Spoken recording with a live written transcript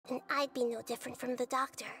and I'd be no different from the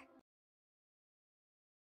doctor.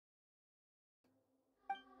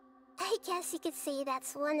 I guess you could say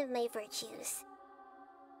that's one of my virtues.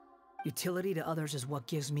 Utility to others is what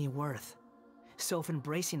gives me worth. So if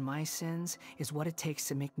embracing my sins is what it takes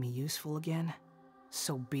to make me useful again,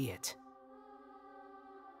 so be it.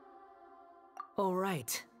 Oh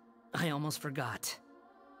right, I almost forgot.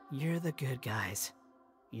 You're the good guys.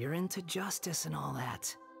 You're into justice and all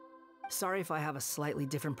that. Sorry if I have a slightly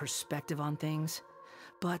different perspective on things,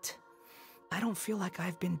 but I don't feel like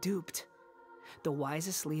I've been duped. The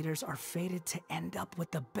wisest leaders are fated to end up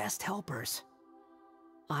with the best helpers.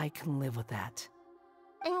 I can live with that.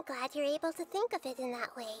 I'm glad you're able to think of it in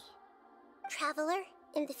that way. Traveler,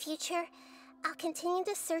 in the future, I'll continue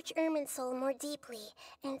to search Irminsul more deeply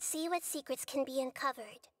and see what secrets can be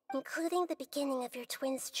uncovered, including the beginning of your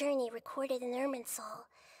twins' journey recorded in Irminsul.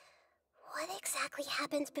 What exactly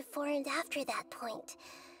happened before and after that point?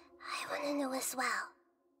 I want to know as well.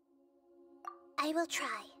 I will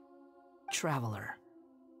try. Traveler.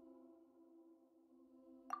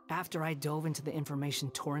 After I dove into the information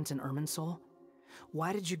torrents in Irminsul,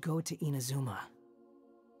 why did you go to Inazuma?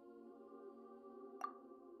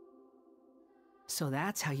 So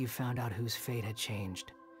that's how you found out whose fate had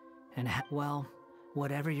changed. And well,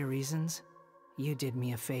 whatever your reasons, you did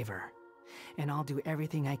me a favor. And I'll do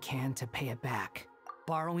everything I can to pay it back.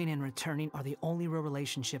 Borrowing and returning are the only real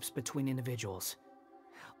relationships between individuals.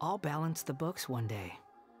 I'll balance the books one day.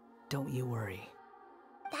 Don't you worry.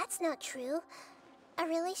 That's not true. A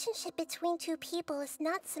relationship between two people is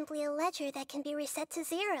not simply a ledger that can be reset to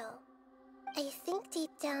zero. I think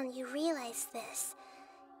deep down you realize this.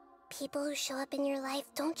 People who show up in your life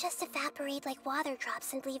don't just evaporate like water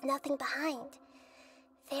drops and leave nothing behind.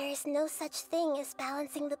 There is no such thing as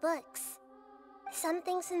balancing the books. Some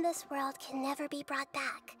things in this world can never be brought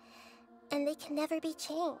back, and they can never be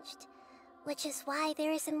changed, which is why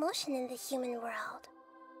there is emotion in the human world.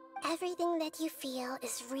 Everything that you feel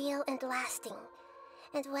is real and lasting,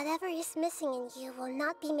 and whatever is missing in you will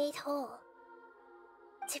not be made whole.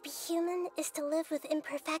 To be human is to live with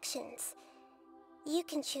imperfections. You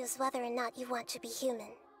can choose whether or not you want to be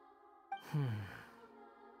human.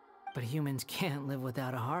 But humans can't live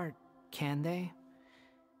without a heart, can they?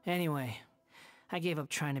 Anyway, I gave up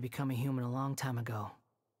trying to become a human a long time ago.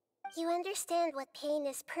 You understand what pain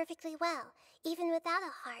is perfectly well, even without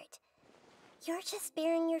a heart. You're just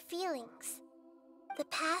bearing your feelings. The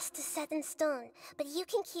past is set in stone, but you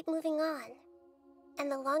can keep moving on.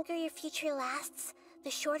 And the longer your future lasts,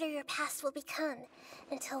 the shorter your past will become,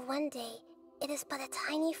 until one day, it is but a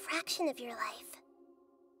tiny fraction of your life.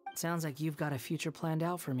 Sounds like you've got a future planned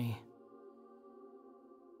out for me.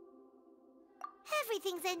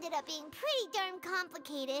 Everything's ended up being pretty darn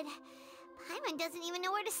complicated. Paimon doesn't even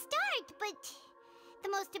know where to start, but the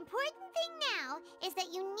most important thing now is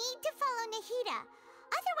that you need to follow Nahida.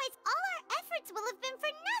 Otherwise, all our efforts will have been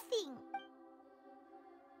for nothing.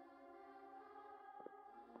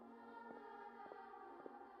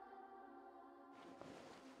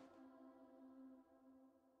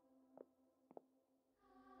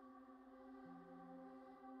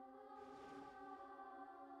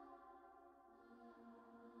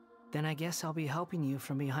 Then I guess I'll be helping you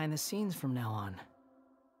from behind the scenes from now on.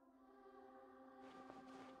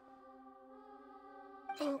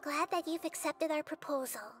 I'm glad that you've accepted our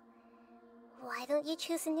proposal. Why don't you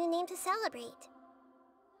choose a new name to celebrate?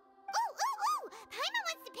 Ooh! Paimon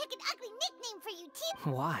wants to pick an ugly nickname for you,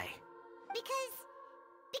 too. Why? Because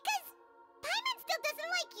Paimon still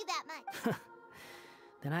doesn't like you that much.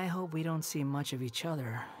 Then I hope we don't see much of each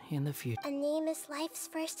other in the future. A name is life's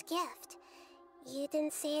first gift. You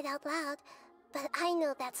didn't say it out loud, but I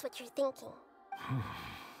know that's what you're thinking.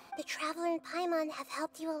 The Traveler and Paimon have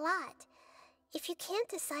helped you a lot. If you can't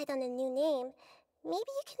decide on a new name, maybe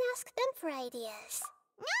you can ask them for ideas.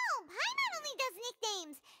 No, Paimon only does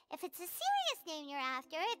nicknames. If it's a serious name you're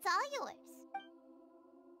after, it's all yours.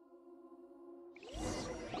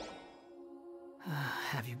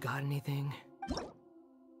 Have you got anything?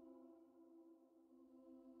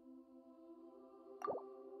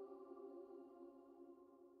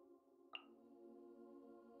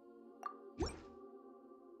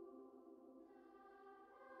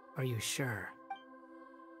 Are you sure?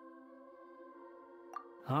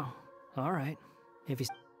 Oh, all right. If you...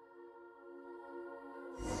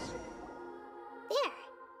 There.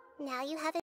 Now you have